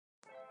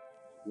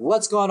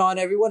What's going on,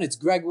 everyone? It's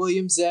Greg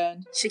Williams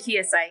and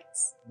Shakia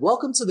Sykes.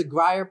 Welcome to the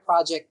Grier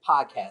Project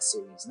podcast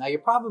series. Now, you're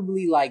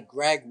probably like,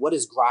 Greg, what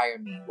does Grier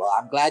mean? Well,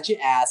 I'm glad you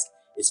asked.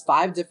 It's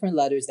 5 different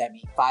letters that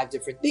mean 5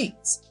 different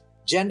things.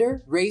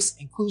 Gender, race,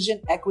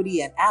 inclusion,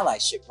 equity, and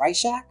allyship. Right,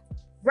 Shaq?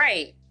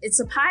 Right. It's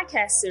a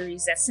podcast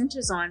series that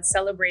centers on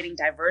celebrating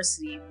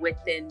diversity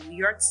within New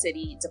York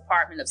City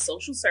Department of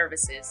Social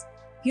Services,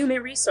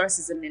 Human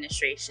Resources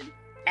Administration,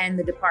 and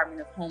the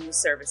Department of Homeless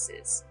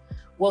Services.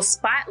 We'll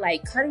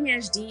spotlight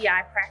cutting-edge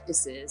DEI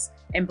practices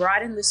and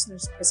broaden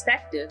listeners'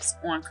 perspectives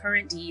on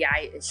current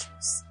DEI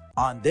issues.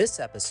 On this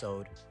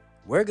episode,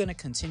 we're going to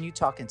continue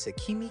talking to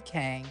Kimi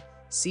Kang,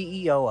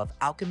 CEO of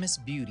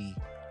Alchemist Beauty,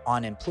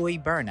 on employee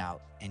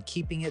burnout and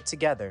keeping it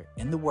together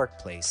in the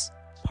workplace,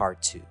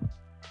 part 2.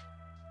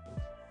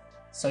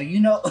 So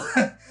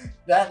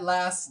that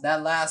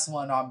last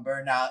one on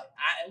burnout,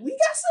 we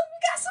got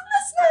some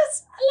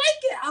listeners. I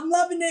like it. I'm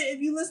loving it.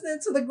 If you're listening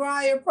to the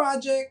Grier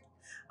Project,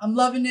 I'm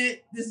loving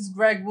it. This is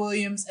Greg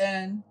Williams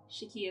and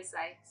Shakia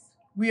Sykes.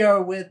 We are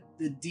with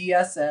the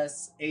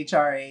DSS,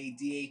 HRA,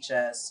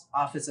 DHS,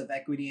 Office of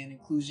Equity and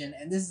Inclusion,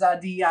 and this is our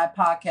DEI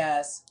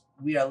podcast.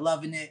 We are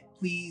loving it.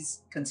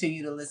 Please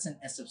continue to listen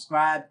and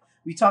subscribe.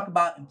 We talk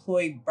about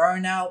employee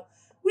burnout.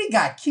 We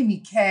got Kimi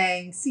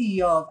Kang,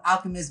 CEO of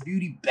Alchemist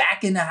Beauty,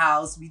 back in the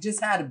house. We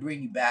just had to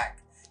bring you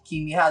back.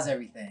 Kimi, how's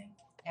everything?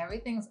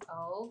 Everything's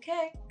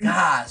okay.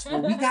 Gosh,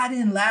 well, we got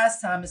in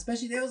last time,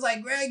 especially they was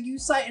like, Greg, you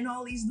citing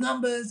all these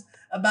numbers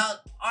about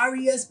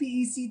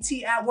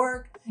RESPECT at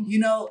work,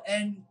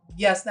 and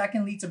yes, that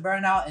can lead to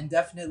burnout. And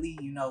definitely,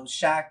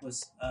 Shaq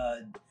was,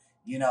 I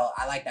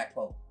like that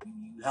quote.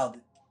 You held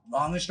it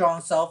long and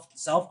strong,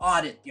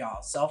 self-audit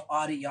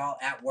y'all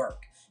at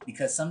work,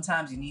 because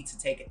sometimes you need to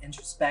take an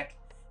introspect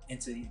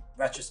into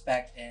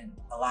retrospect and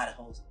a lot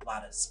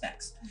of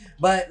specs.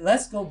 But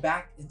let's go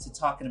back into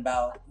talking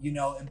about,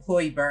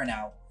 employee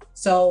burnout.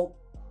 So,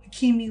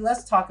 Kimi,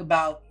 let's talk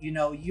about,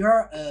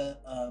 you're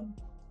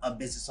a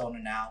business owner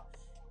now.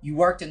 You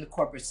worked in the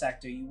corporate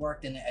sector, you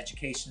worked in the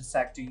education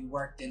sector, you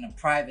worked in the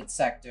private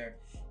sector.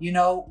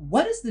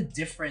 What is the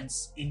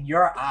difference in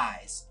your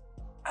eyes,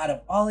 out of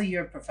all of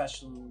your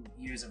professional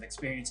years of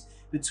experience,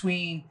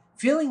 between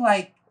feeling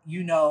like,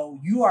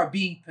 you are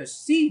being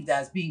perceived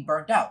as being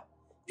burnt out?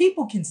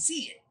 People can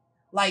see it.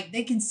 Like,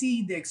 they can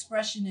see the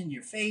expression in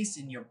your face,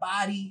 in your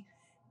body,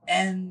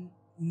 and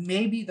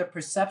maybe the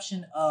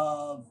perception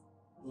of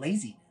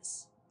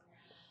laziness.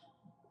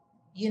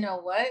 You know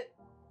what?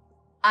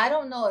 I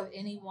don't know if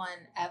anyone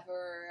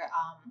ever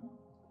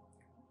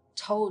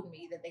told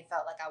me that they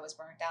felt like I was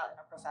burnt out in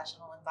a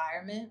professional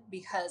environment,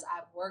 because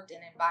I've worked in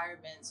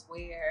environments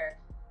where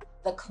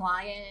the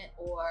client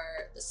or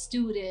the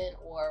student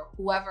or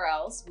whoever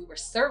else we were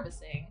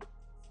servicing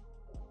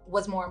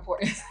was more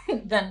important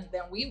than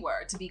we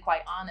were, to be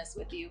quite honest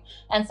with you.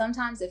 And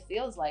sometimes it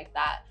feels like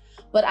that.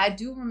 But I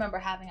do remember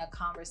having a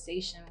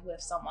conversation with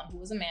someone who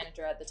was a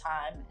manager at the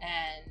time,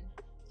 and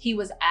he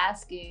was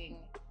asking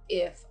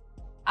if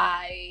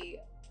I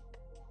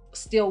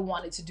still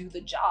wanted to do the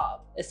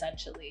job,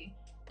 essentially.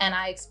 And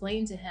I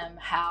explained to him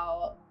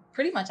how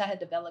pretty much I had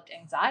developed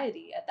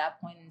anxiety at that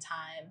point in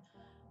time,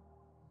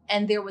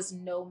 and there was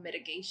no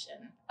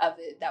mitigation of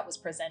it that was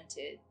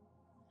presented.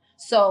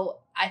 So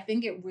I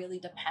think it really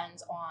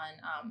depends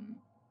on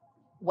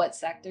what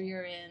sector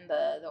you're in,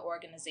 the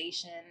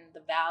organization, the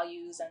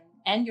values,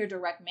 and your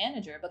direct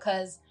manager.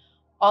 Because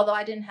although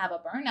I didn't have a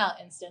burnout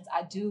instance,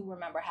 I do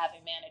remember having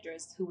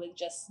managers who would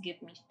just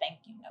give me thank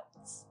you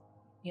notes.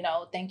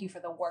 Thank you for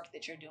the work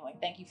that you're doing.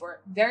 Thank you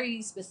for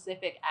very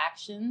specific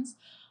actions.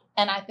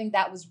 And I think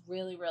that was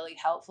really, really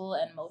helpful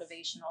and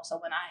motivational. So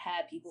when I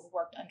had people who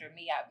worked under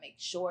me, I'd make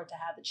sure to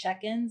have the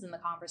check-ins and the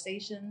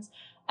conversations,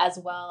 as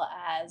well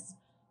as,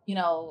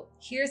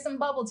 here's some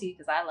bubble tea,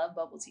 because I love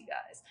bubble tea,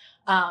 guys.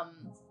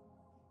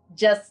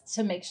 Just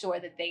to make sure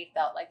that they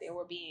felt like they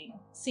were being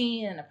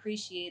seen and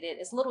appreciated.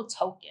 It's little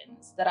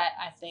tokens that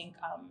I think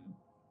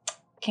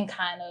can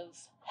kind of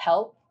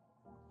help,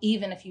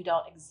 even if you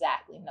don't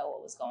exactly know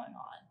what was going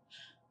on.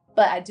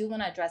 But I do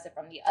want to address it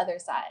from the other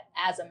side.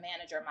 As a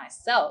manager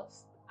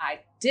myself, I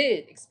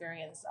did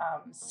experience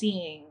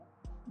seeing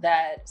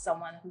that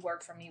someone who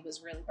worked for me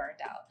was really burnt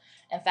out.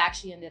 In fact,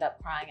 she ended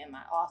up crying in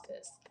my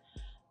office.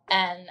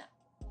 And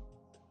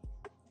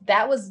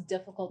that was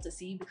difficult to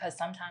see, because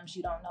sometimes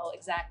you don't know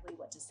exactly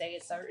what to say.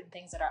 It's certain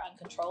things that are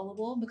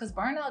uncontrollable, because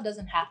burnout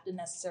doesn't have to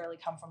necessarily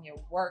come from your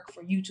work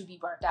for you to be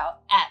burnt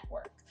out at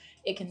work.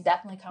 It can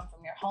definitely come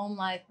from your home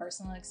life,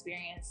 personal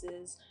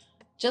experiences,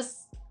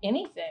 just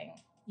anything,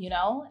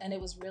 and it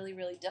was really,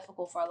 really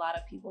difficult for a lot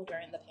of people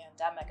during the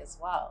pandemic as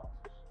well.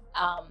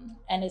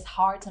 And it's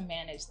hard to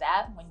manage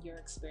that when you're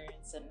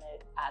experiencing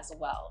it as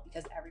well,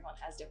 because everyone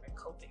has different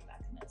coping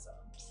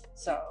mechanisms.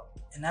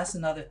 And that's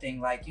another thing,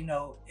 like,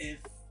 if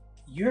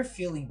you're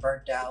feeling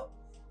burnt out,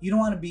 you don't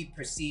want to be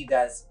perceived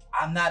as,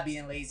 I'm not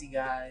being lazy,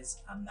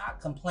 guys. I'm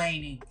not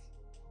complaining.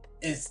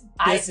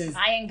 I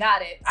ain't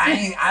got it.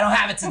 I don't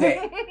have it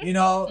today,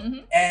 Mm-hmm.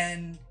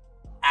 And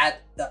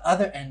at the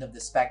other end of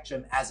the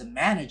spectrum, as a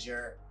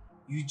manager,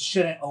 you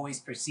shouldn't always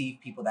perceive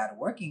people that are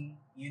working.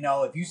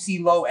 If you see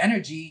low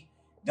energy,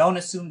 don't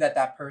assume that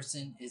that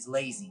person is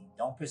lazy.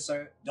 Don't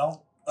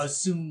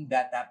assume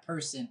that that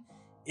person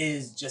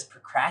is just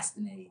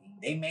procrastinating.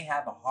 They may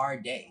have a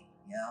hard day.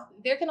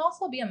 There can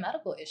also be a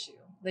medical issue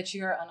that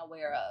you're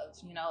unaware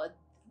of.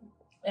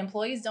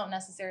 Employees don't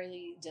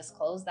necessarily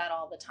disclose that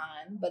all the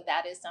time, but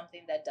that is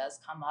something that does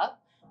come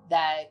up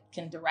that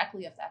can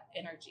directly affect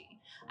energy.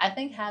 I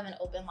think having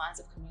open lines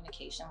of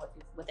communication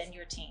within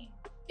your team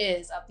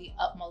is of the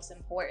utmost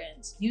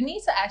importance. You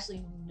need to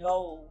actually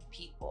know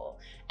people.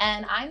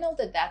 And I know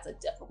that that's a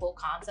difficult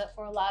concept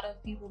for a lot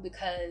of people,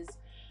 because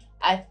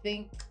I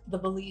think the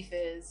belief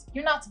is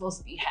you're not supposed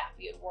to be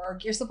happy at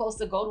work. You're supposed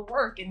to go to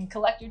work and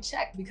collect your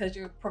check because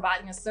you're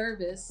providing a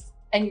service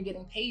and you're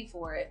getting paid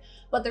for it.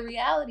 But the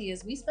reality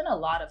is we spend a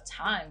lot of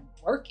time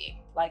working.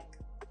 Like,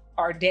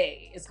 our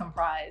day is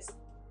comprised,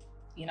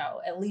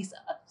 at least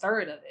a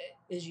third of it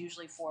is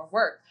usually for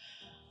work.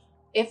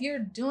 If you're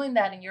doing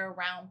that and you're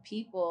around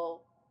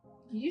people,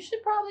 you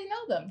should probably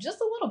know them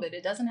just a little bit.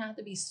 It doesn't have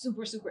to be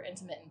super, super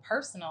intimate and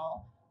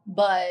personal.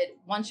 But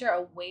once you're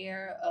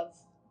aware of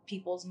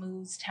people's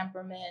moods,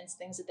 temperaments,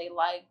 things that they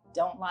like,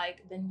 don't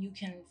like, then you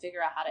can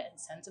figure out how to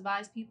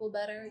incentivize people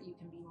better. You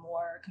can be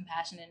more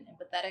compassionate and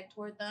empathetic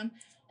toward them.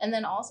 And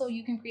then also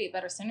you can create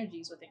better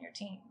synergies within your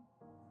team.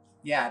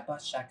 Yeah, I bought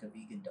Shaq a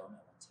vegan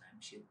donut one time.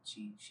 She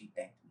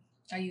thanked me.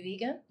 Are you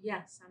vegan?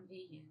 Yes, I'm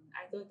vegan.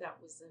 I thought that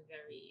was a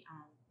very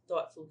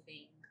thoughtful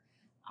thing.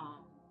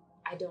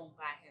 I don't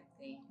buy him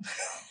things.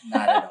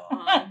 Not at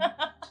all.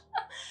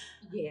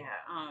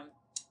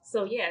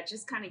 So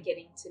just kind of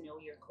getting to know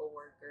your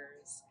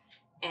coworkers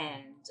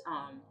and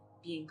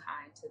being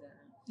kind to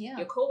them. Yeah.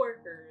 Your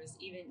coworkers,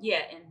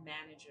 and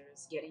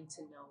managers, getting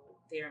to know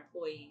their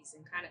employees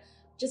and kind of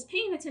just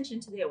paying attention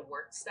to their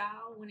work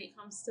style when it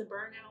comes to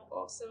burnout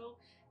also.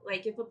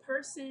 Like, if a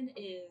person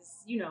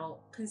is,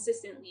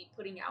 consistently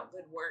putting out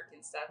good work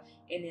and stuff,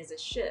 and there's a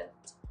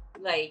shift,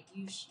 like,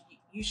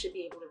 you should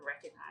be able to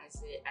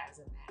recognize it as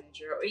a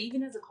manager or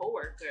even as a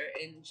coworker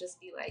and just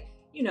be like,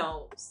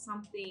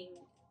 something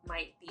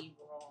might be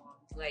wrong.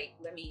 Like,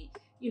 let me,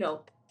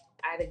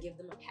 either give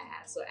them a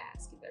pass or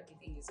ask if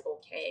everything is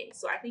okay.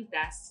 So I think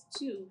that's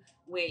too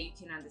where you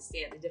can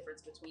understand the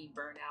difference between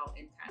burnout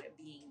and kind of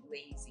being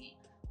lazy.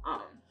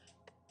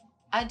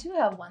 I do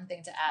have one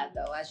thing to add,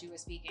 though. As you were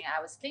speaking,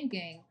 I was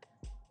thinking,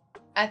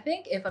 I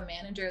think if a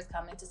manager is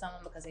coming to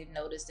someone because they've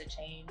noticed a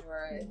change,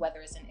 or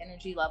whether it's an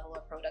energy level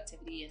or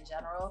productivity in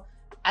general,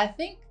 I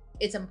think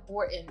it's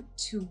important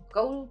to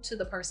go to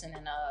the person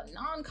in a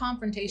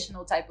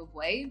non-confrontational type of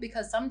way,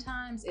 because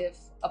sometimes if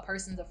a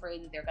person's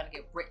afraid that they're going to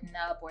get written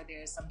up or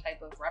there's some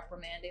type of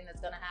reprimanding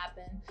that's going to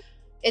happen,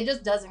 it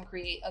just doesn't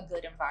create a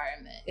good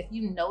environment. If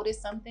you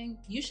notice something,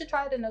 you should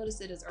try to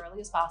notice it as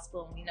early as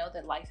possible. And we know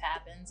that life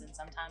happens and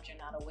sometimes you're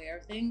not aware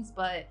of things,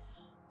 but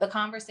the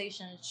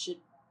conversation should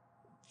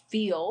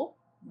feel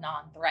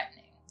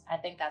non-threatening. I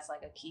think that's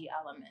like a key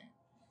element.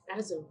 That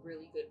is a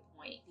really good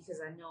point,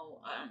 because I know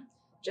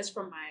just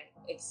from my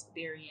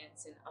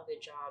experience in other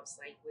jobs,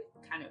 like with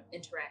kind of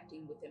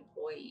interacting with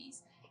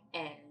employees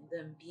and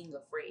them being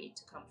afraid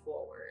to come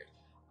forward,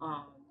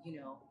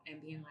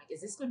 and being like,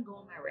 is this going to go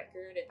on my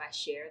record if I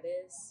share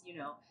this?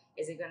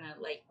 Is it going to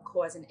like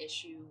cause an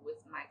issue with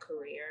my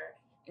career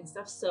and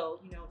stuff? So,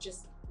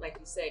 just like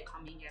you said,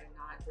 coming at a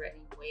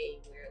non-threatening way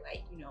where,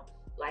 like,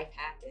 life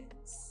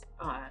happens.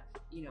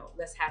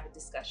 Let's have a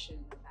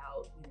discussion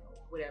about,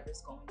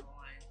 whatever's going on.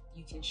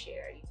 You can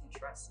share, you can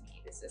trust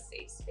me. This is a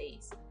safe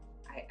space.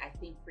 I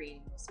think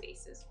creating those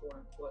spaces for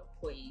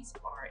employees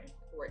are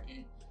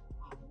important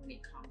when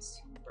it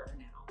comes to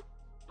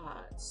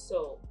burnout.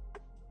 So,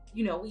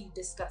 we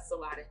discussed a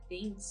lot of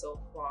things so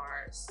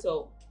far.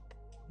 So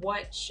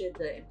what should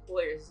the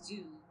employers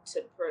do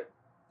to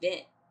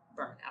prevent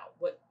burnout?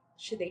 What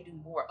should they do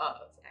more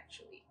of,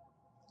 actually?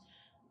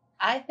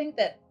 I think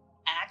that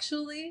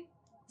actually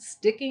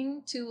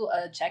sticking to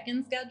a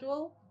check-in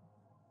schedule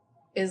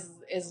is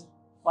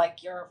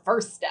like your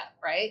first step,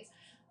 right?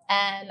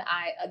 And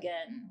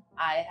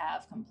I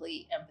have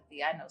complete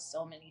empathy. I know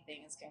so many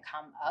things can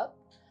come up,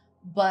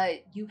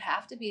 but you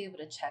have to be able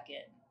to check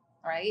in,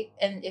 right?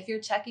 And if you're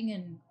checking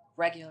in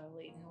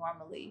regularly,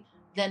 normally,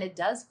 then it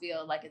does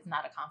feel like it's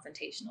not a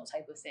confrontational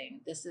type of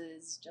thing. This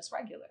is just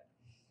regular.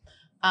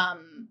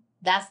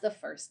 That's the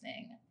first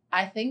thing.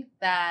 I think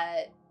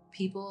that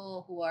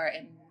people who are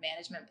in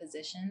management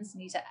positions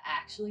need to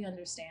actually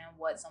understand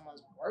what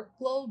someone's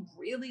workload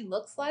really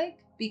looks like,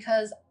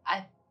 because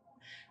I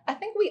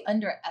think we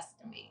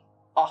underestimate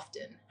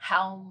often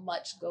how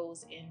much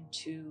goes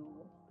into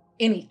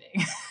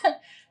anything,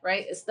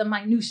 right? It's the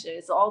minutia.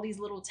 It's all these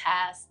little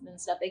tasks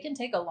and stuff. They can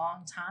take a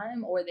long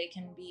time, or they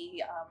can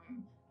be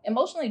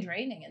emotionally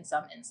draining in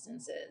some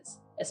instances,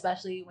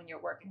 especially when you're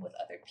working with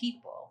other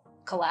people.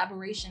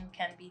 Collaboration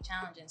can be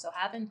challenging. So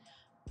having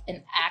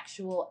an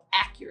actual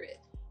accurate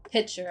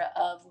picture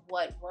of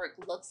what work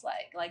looks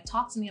like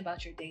talk to me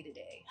about your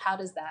day-to-day. How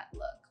does that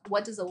look?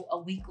 What does a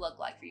week look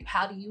like for you?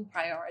 How do you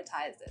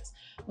prioritize this?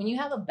 When you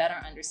have a better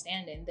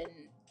understanding, then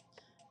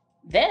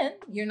then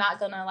you're not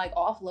gonna like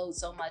offload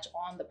so much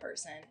on the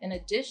person. In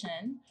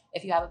addition,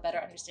 if you have a better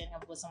understanding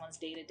of what someone's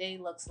day-to-day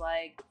looks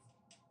like,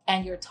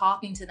 and you're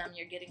talking to them,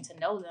 you're getting to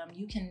know them,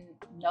 you can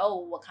know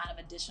what kind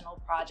of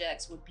additional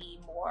projects would be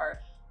more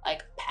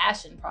like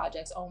passion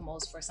projects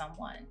almost for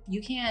someone.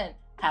 You can't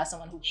have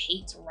someone who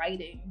hates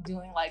writing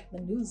doing like the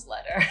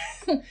newsletter.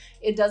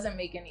 It doesn't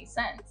make any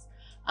sense.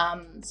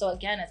 So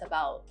again, it's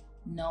about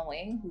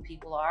knowing who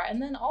people are.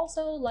 And then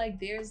also like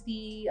there's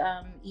the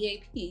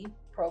EAP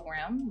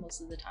program most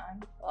of the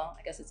time. Well,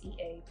 I guess it's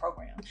EA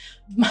program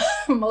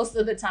most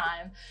of the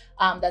time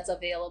that's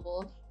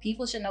available.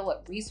 People should know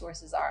what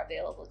resources are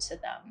available to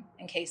them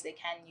in case they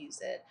can use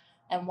it.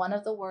 And one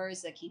of the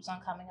words that keeps on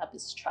coming up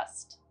is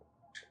trust.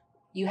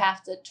 You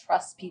have to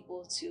trust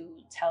people to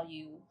tell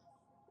you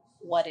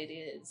what it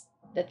is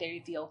that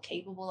they feel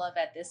capable of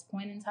at this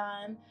point in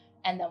time,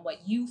 and then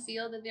what you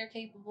feel that they're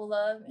capable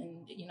of.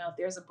 And, you know, if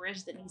there's a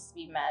bridge that needs to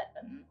be met,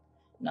 then,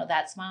 you know,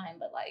 that's fine.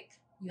 But like,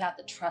 you have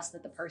to trust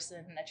that the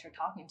person that you're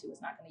talking to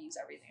is not going to use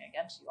everything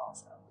against you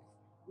also.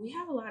 We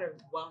have a lot of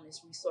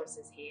wellness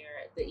resources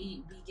here.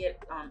 We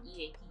get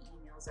EAP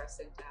emails are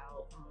sent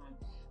out.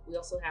 We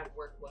also have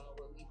WorkWell,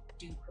 where we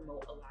do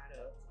promote a lot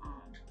of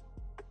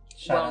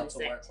shout out to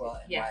wellness WorkWell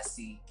NYC. Yes.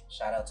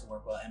 Shout out to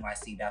WorkWell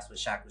NYC. That's what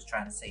Shaq was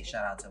trying to say.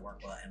 Shout out to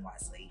WorkWell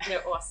NYC.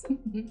 They're awesome.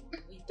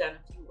 We've done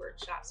a few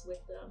workshops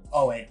with them.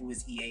 Oh, and who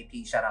is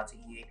EAP? Shout out to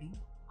EAP.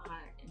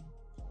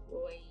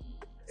 Employee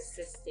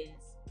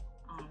assistance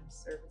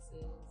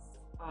services.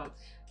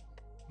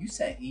 You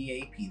said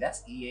EAP.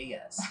 That's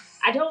EAS.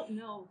 I don't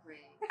know, Greg.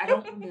 I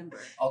don't remember.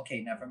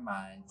 Okay, never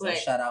mind. So But-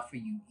 shout out for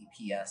you,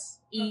 EPS.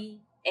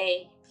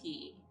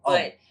 EAP. Oh.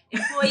 But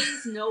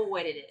employees know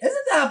what it is.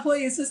 Isn't that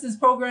Employee Assistance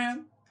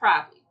Program?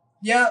 Probably.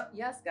 Yep.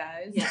 Yes,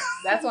 guys. Yes.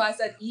 That's why I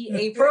said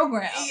EA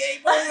program. EA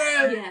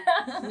program.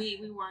 Yeah.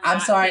 We were not I'm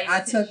sorry. paying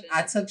I took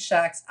attention.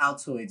 Shaq's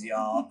Altoids,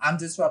 y'all. I'm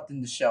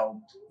disrupting the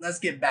show. Let's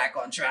get back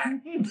on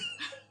track.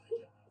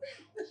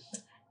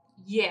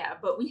 Yeah,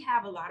 but we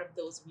have a lot of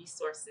those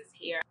resources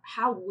here.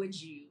 How would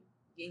you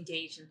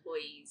engage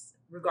employees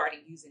regarding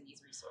using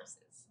these resources?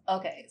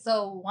 Okay,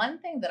 so one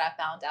thing that I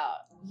found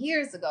out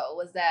years ago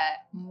was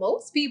that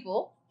most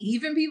people,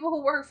 even people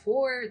who work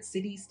for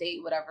city,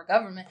 state, whatever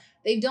government,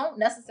 they don't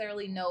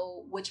necessarily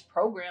know which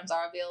programs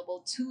are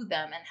available to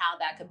them and how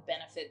that could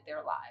benefit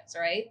their lives,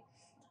 right?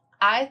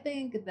 I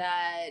think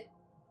that,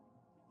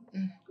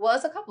 well,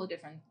 it's a couple of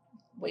different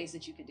ways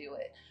that you could do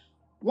it.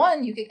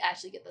 One, you could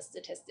actually get the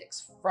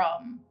statistics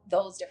from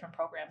those different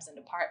programs and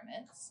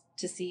departments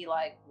to see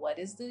like, what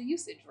is the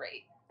usage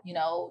rate? You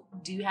know,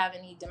 do you have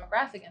any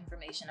demographic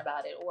information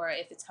about it? Or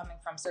if it's coming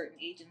from certain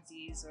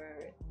agencies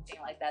or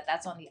anything like that,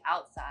 that's on the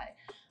outside.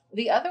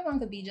 The other one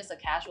could be just a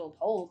casual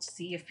poll to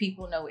see if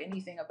people know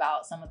anything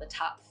about some of the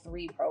top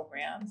 3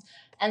 programs.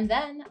 And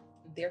then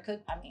there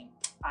could, I mean,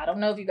 I don't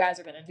know if you guys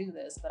are going to do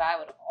this, but I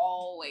would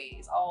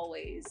always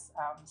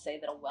say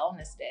that a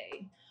wellness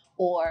day,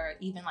 or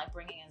even like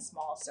bringing in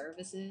small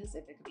services,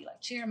 if it could be like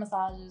chair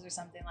massages or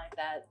something like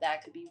that,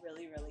 that could be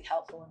really, really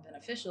helpful and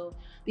beneficial,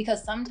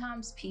 because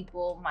sometimes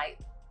people might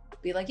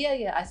be like,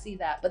 yeah, I see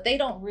that, but they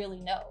don't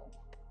really know.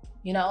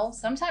 You know,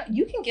 sometimes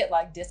you can get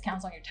like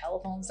discounts on your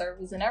telephone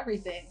service and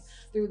everything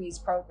through these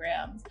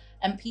programs,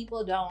 and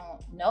people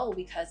don't know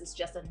because it's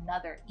just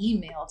another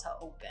email to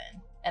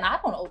open. And I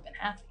don't open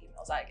half the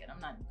emails I get.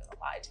 I'm not even gonna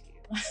lie to you.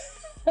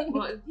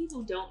 Well, if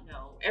people don't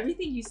know,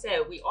 everything you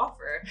said we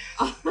offer.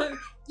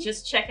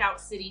 Just check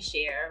out City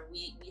Share.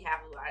 We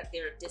have a lot.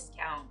 There are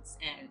discounts,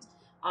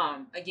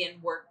 and again,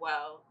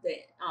 WorkWell.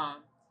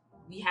 That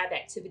we had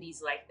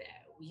activities like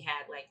that. We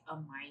had like a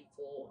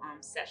mindful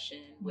session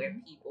where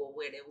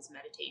there was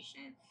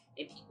meditation,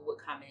 and people would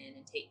come in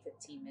and take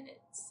 15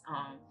 minutes.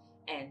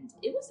 And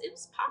it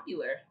was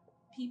popular.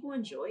 People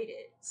enjoyed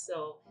it.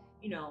 So,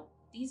 you know,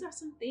 these are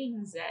some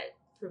things that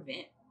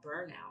prevent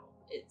burnout.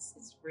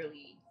 It's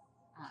really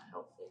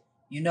helpful.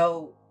 You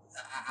know,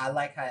 I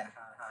like how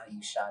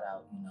you shout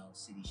out, you know,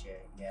 City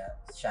Share. Yeah,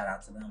 shout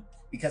out to them.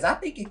 Because I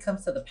think it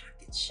comes to the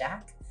pockets,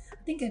 Shaq.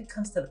 I think it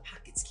comes to the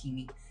pockets,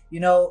 Kimi. You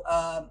know,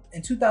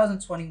 in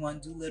 2021,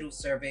 Doolittle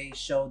survey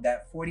showed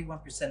that 41%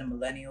 of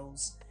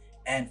millennials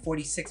and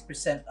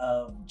 46%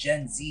 of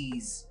Gen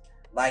Zs,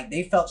 like,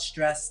 they felt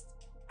stressed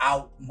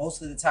out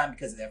most of the time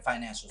because of their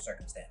financial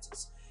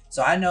circumstances.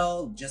 So I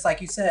know, just like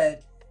you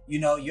said, you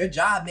know, your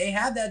job may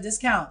have that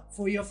discount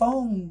for your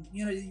phone,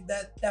 you know,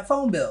 that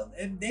phone bill.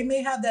 And they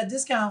may have that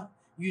discount,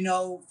 you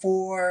know,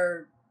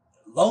 for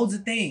loads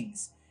of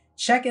things.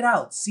 Check it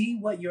out. See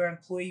what your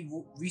employee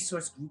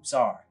resource groups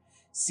are.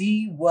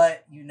 See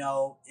what, you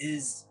know,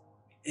 is,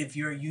 if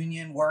you're a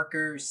union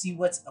worker, see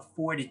what's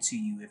afforded to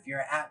you. If you're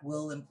an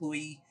at-will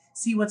employee,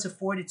 see what's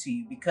afforded to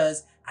you.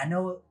 Because I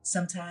know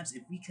sometimes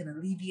if we can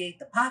alleviate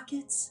the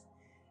pockets,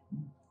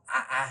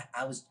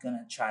 I was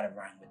gonna try to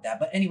rhyme with that.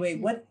 But anyway,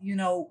 what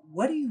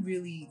do you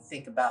really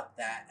think about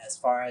that, as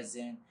far as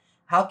in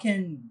how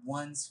can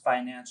one's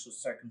financial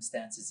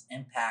circumstances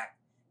impact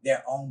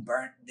their own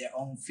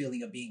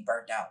feeling of being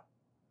burnt out?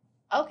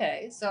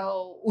 Okay,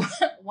 so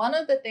one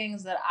of the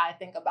things that I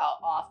think about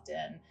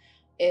often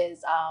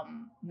is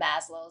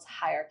Maslow's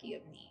hierarchy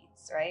of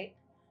needs, right?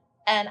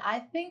 And I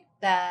think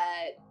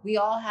that we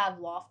all have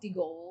lofty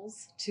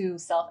goals to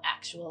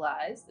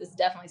self-actualize. It's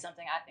definitely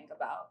something I think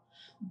about.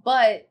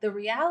 But the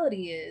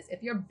reality is,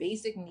 if your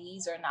basic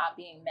needs are not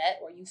being met,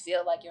 or you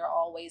feel like you're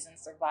always in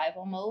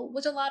survival mode,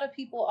 which a lot of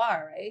people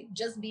are, right?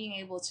 Just being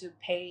able to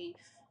pay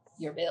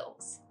your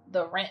bills,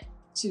 the rent,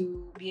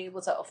 to be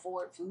able to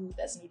afford food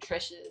that's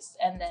nutritious,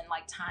 and then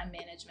like time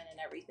management and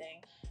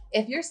everything.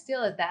 If you're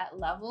still at that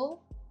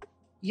level,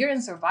 you're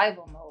in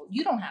survival mode.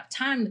 You don't have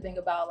time to think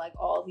about like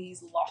all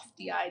these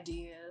lofty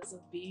ideas of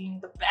being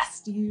the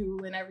best you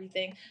and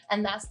everything.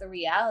 And that's the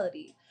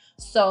reality.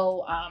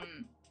 So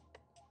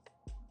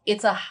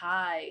it's a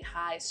high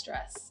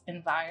stress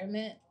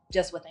environment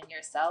just within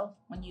yourself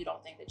when you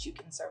don't think that you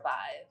can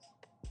survive.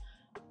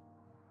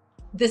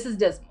 This is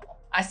dismal.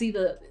 I see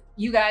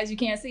you guys, you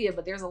can't see it,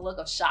 but there's a look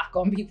of shock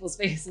on people's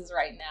faces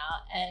right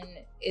now. And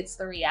it's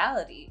the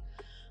reality.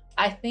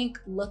 I think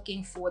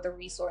looking for the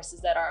resources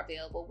that are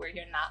available where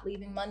you're not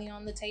leaving money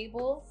on the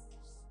table,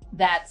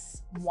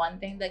 that's one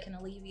thing that can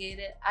alleviate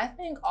it. I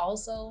think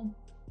also,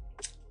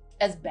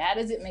 as bad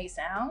as it may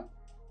sound,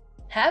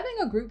 having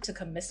a group to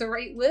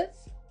commiserate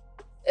with,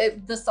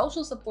 the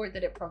social support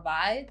that it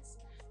provides,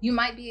 you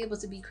might be able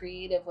to be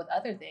creative with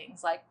other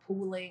things like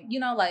pooling,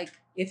 like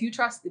if you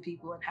trust the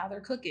people and how they're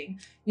cooking,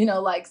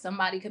 like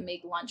somebody could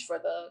make lunch for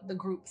the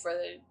group for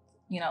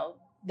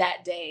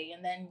that day,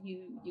 and then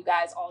you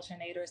guys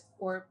alternate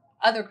or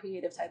other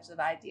creative types of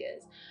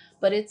ideas.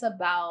 But it's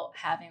about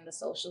having the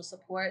social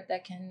support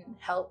that can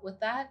help with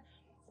that.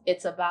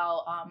 It's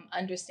about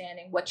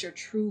understanding what your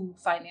true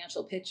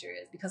financial picture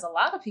is, because a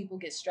lot of people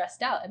get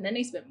stressed out and then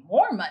they spend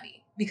more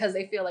money because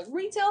they feel like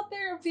retail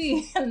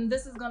therapy and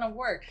this is going to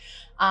work.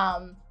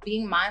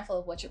 Being mindful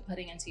of what you're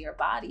putting into your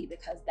body,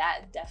 because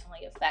that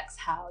definitely affects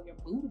how your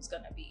mood's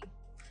going to be.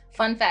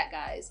 Fun fact,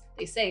 guys,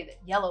 they say that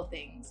yellow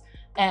things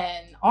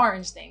and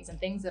orange things and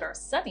things that are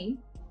sunny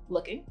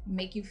looking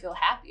make you feel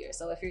happier.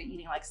 So if you're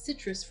eating like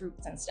citrus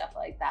fruits and stuff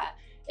like that,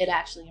 it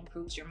actually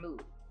improves your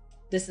mood.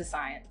 This is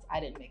science. I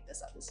didn't make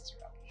this up. This is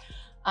real.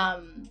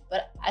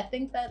 But I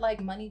think that like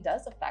money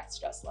does affect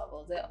stress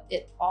levels.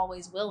 It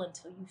always will,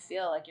 until you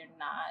feel like you're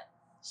not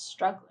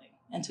struggling,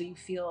 until you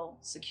feel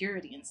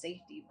security and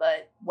safety.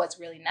 But what's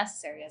really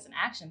necessary as an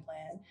action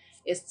plan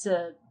is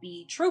to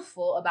be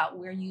truthful about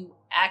where you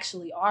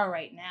actually are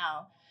right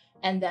now,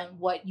 and then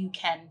what you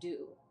can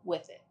do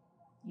with it,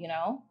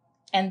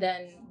 and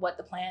then what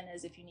the plan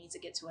is if you need to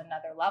get to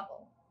another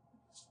level.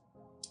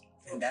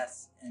 And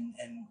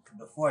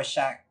before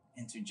Shaq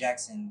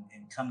interjects and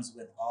comes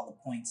with all the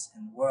points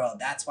in the world,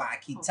 that's why I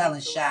keep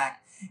telling Shaq,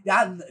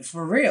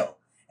 for real.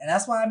 And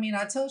that's why,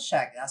 I tell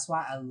Shaq, that's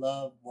why I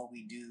love what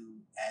we do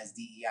as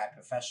DEI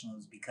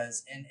professionals,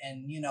 because,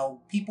 and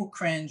people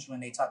cringe when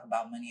they talk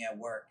about money at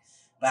work,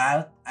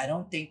 but I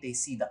don't think they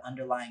see the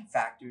underlying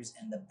factors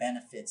and the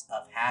benefits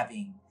of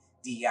having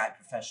DEI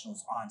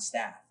professionals on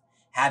staff,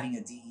 having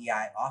a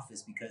DEI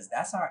office, because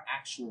that's our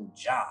actual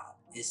job,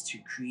 is to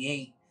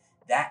create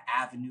that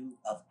avenue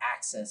of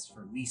access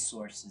for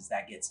resources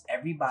that gets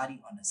everybody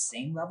on the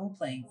same level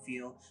playing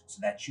field so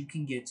that you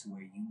can get to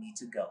where you need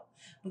to go.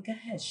 But go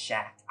ahead,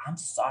 Shaq. I'm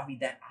sorry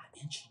that I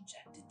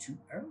interjected too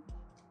early.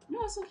 No,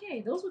 it's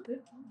okay. Those were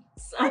good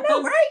points. I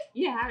know, right?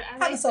 Yeah, I Pat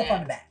like yourself that.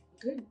 on the back.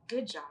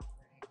 Good job,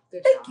 Greg.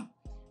 Good Thank job.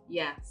 you.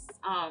 Yes.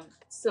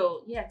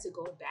 So yeah, to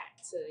go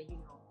back to,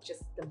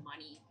 just the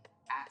money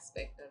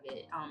aspect of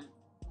it,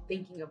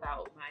 thinking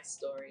about my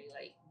story,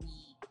 like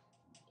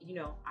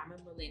I'm a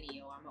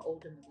millennial, I'm an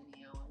older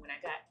millennial, and when I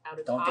got out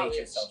of college... Don't date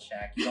yourself,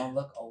 Shaq. You don't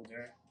look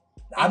older.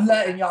 I'm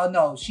letting y'all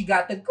know she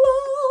got the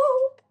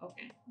glow.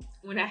 Okay.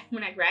 When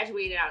I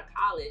graduated out of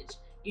college,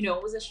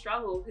 it was a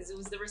struggle because it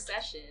was the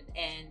recession,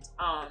 and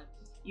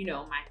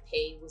my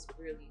pay was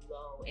really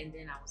low, and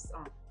then I was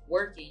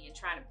working and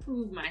trying to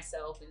prove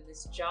myself in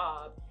this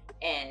job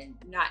and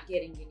not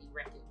getting any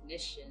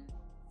recognition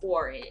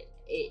for it.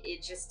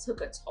 It just took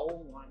a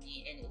toll on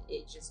me, and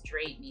it just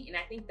drained me. And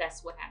I think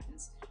that's what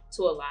happens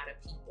to a lot of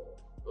people.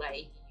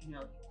 Like, you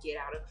get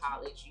out of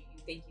college,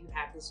 you think you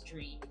have this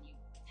dream and you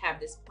have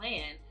this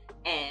plan,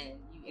 and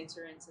you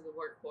enter into the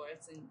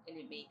workforce and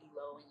it may be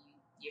low, and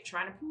you're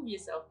trying to prove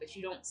yourself, but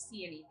you don't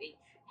see anything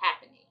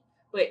happening.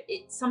 But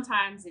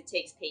sometimes it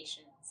takes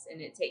patience and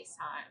it takes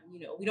time.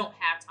 We don't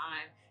have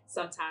time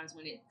sometimes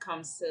when it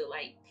comes to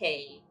like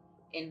pay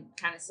and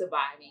kind of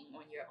surviving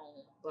on your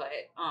own. But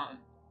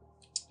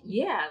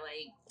yeah,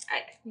 like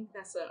I think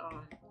that's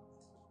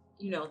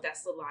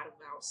that's a lot of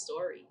our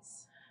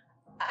stories.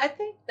 I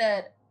think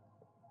that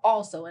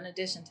also, in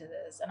addition to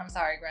this, and I'm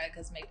sorry, Greg,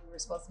 because maybe we're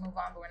supposed to move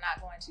on, but we're not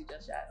going to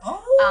just yet.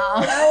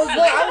 I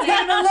was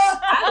giving a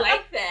look. I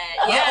like that.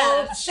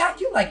 Yeah.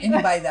 Shaq, you like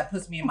anybody that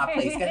puts me in my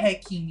place. Go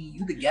ahead, Kimi.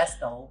 You the guest,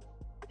 though.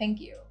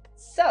 Thank you.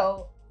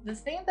 So the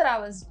thing that I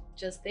was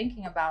just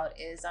thinking about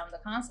is the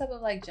concept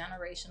of like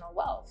generational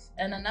wealth.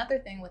 And another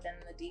thing within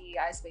the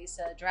DEI space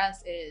to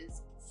address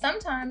is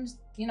sometimes,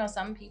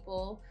 some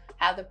people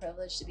have the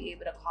privilege to be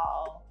able to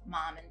call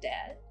mom and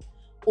dad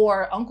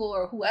or uncle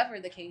or whoever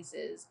the case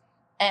is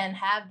and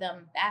have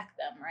them back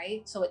them,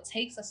 right? So it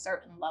takes a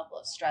certain level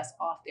of stress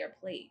off their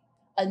plate.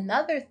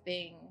 Another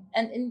thing,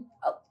 and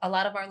a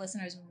lot of our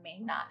listeners may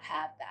not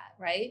have that,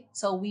 right?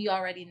 So we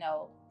already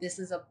know this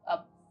is a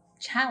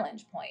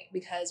challenge point,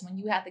 because when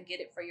you have to get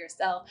it for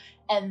yourself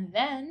and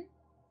then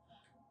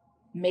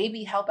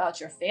maybe help out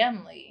your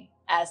family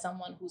as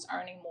someone who's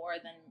earning more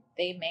than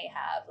they may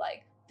have,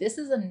 like, this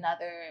is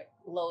another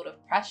load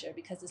of pressure,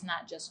 because it's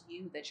not just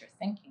you that you're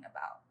thinking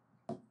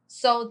about.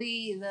 So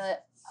the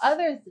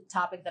other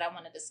topic that I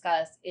want to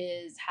discuss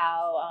is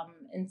how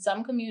in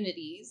some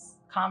communities,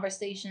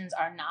 conversations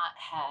are not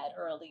had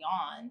early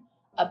on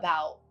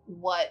about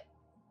what,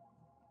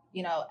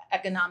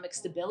 economic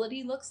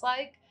stability looks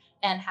like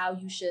and how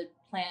you should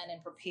plan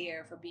and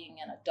prepare for being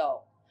an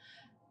adult.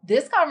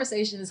 This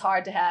conversation is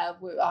hard to have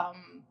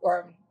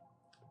or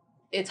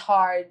it's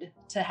hard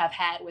to have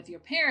had with your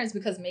parents,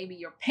 because maybe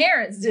your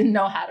parents didn't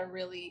know how to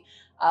really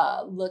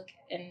look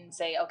and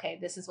say, okay,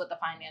 this is what the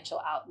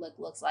financial outlook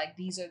looks like.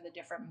 These are the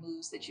different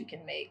moves that you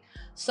can make.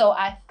 So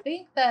I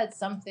think that's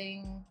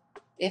something,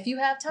 if you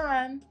have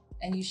time,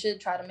 and you should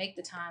try to make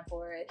the time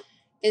for it,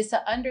 is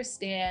to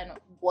understand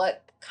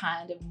what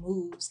kind of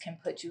moves can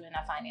put you in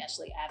a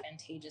financially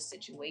advantageous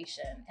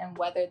situation. And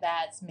whether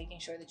that's making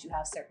sure that you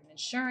have certain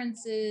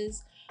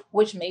insurances,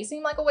 which may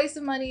seem like a waste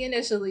of money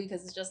initially,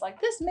 because it's just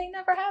like, this may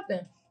never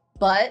happen.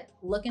 But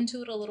look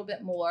into it a little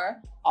bit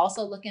more.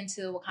 Also look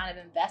into what kind of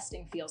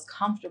investing feels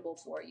comfortable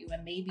for you.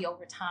 And maybe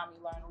over time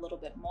you learn a little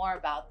bit more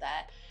about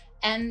that.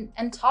 And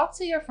talk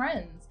to your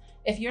friends.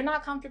 If you're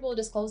not comfortable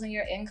disclosing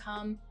your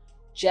income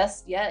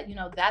just yet,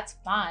 that's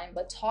fine.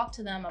 But talk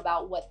to them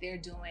about what they're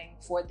doing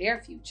for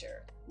their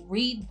future.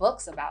 Read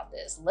books about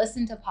this.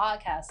 Listen to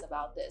podcasts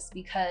about this,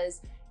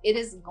 because it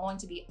is going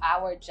to be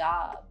our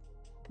job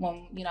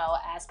when,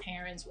 as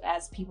parents,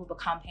 as people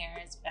become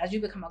parents, as you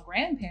become a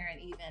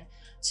grandparent even,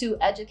 to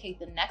educate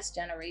the next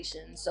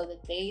generation so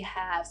that they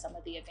have some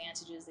of the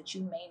advantages that you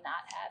may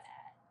not have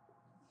had.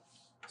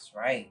 That's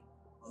right.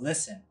 Well,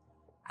 listen,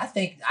 I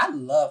think I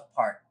love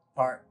part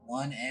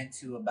 1 and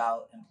 2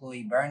 about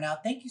employee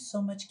burnout. Thank you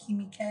so much,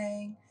 Kimi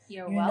Kang.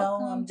 You're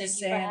welcome. I'm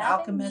just Thank you saying, for having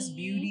Alchemist me.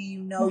 Beauty,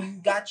 you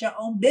got your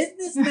own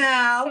business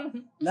now.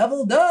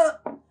 Leveled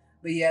up.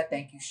 But yeah,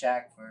 thank you,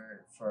 Shaq,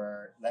 for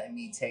letting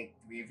me take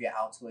 3 of your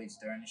Altoids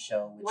during the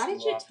show. Why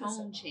did your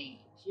tone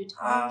change? Your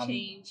tone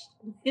changed.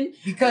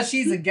 Because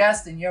she's a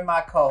guest and you're my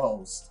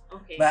co-host.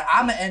 Okay. But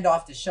I'm going to end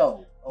off the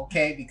show,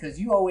 okay? Because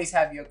you always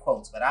have your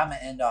quotes, but I'm going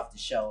to end off the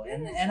show.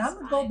 And I'm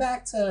going to go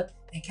back to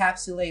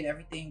encapsulate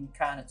everything we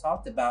kind of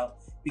talked about,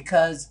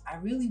 because I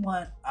really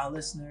want our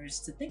listeners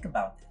to think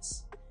about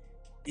this.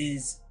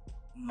 Is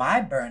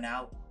my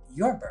burnout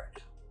your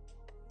burnout?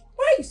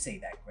 Why you say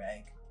that,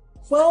 Greg?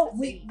 Well,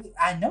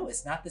 I know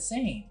it's not the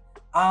same.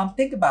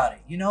 Think about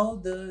it.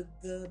 The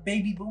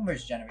baby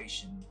boomers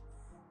generation,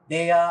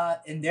 they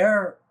in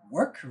their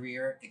work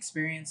career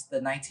experienced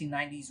the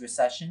 1990s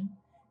recession.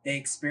 They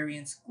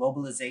experienced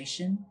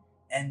globalization,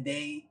 and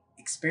they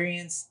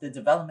experienced the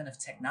development of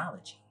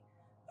technology.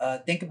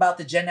 Think about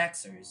the Gen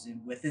Xers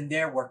within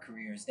their work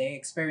careers. They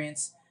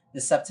experienced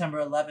the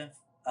September 11th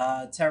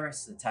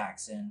terrorist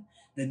attacks and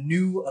the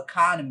new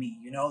economy,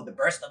 the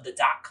burst of the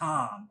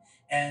 .com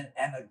and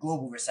a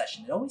global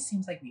recession. It always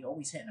seems like we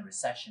always hit in a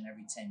recession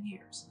every 10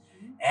 years.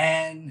 Mm-hmm.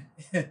 And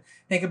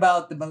think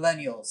about the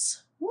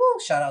millennials. Woo!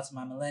 Shout out to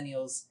my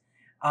millennials.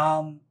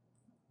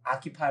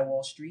 Occupy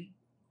Wall Street.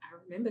 I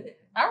remember that.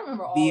 I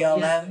remember all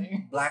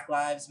BLM, Black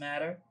Lives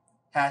Matter,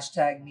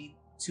 #Me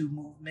Too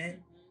movement.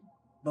 Mm-hmm.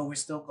 But we're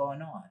still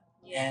going on.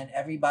 Yeah. And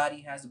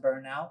everybody has a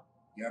burnout.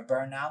 Your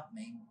burnout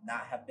may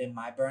not have been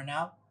my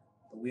burnout,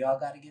 but we all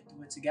got to get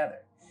through it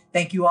together.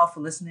 Thank you all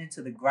for listening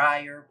to the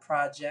Grier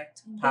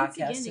Project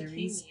podcast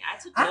series. I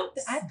took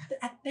notes. I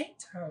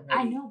thanked her already.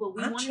 I know, but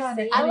we want to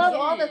say I love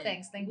all the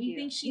things. We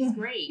think she's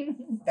great.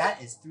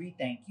 That is 3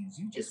 thank yous.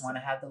 You just want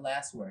to have the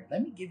last word.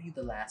 Let me give you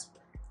the last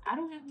word. I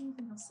don't have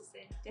anything else to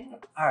say. Damn.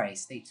 All right,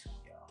 stay tuned,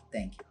 y'all.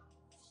 Thank you.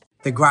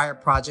 The Grier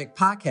Project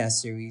podcast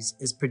series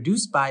is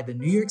produced by the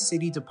New York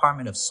City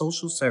Department of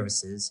Social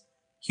Services,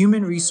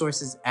 Human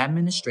Resources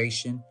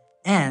Administration,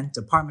 and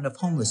Department of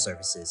Homeless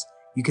Services.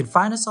 You can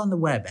find us on the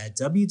web at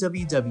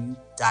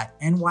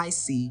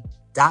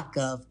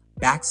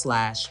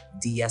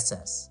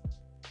www.nyc.gov/DSS.